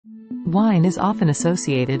Wine is often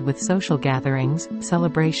associated with social gatherings,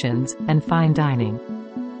 celebrations, and fine dining.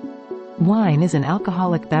 Wine is an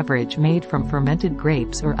alcoholic beverage made from fermented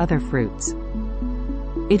grapes or other fruits.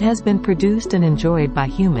 It has been produced and enjoyed by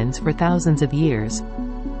humans for thousands of years.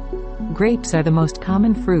 Grapes are the most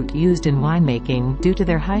common fruit used in winemaking due to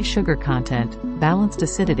their high sugar content, balanced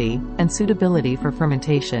acidity, and suitability for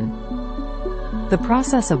fermentation. The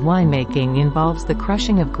process of winemaking involves the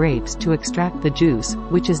crushing of grapes to extract the juice,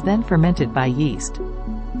 which is then fermented by yeast.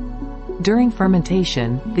 During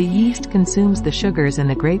fermentation, the yeast consumes the sugars in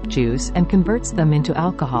the grape juice and converts them into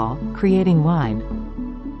alcohol, creating wine.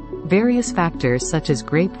 Various factors such as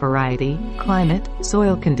grape variety, climate,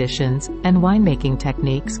 soil conditions, and winemaking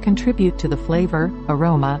techniques contribute to the flavor,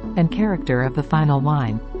 aroma, and character of the final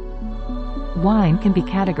wine. Wine can be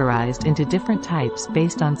categorized into different types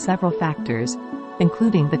based on several factors,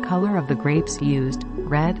 including the color of the grapes used,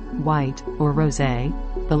 red, white, or rosé,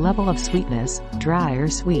 the level of sweetness, dry or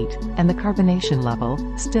sweet, and the carbonation level,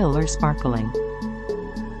 still or sparkling.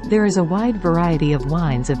 There is a wide variety of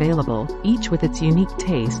wines available, each with its unique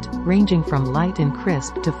taste, ranging from light and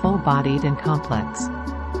crisp to full-bodied and complex.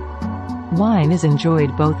 Wine is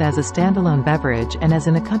enjoyed both as a standalone beverage and as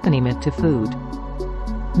an accompaniment to food.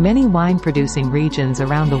 Many wine-producing regions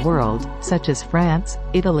around the world, such as France,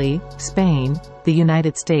 Italy, Spain, the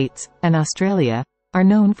United States, and Australia, are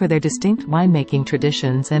known for their distinct winemaking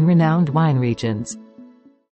traditions and renowned wine regions.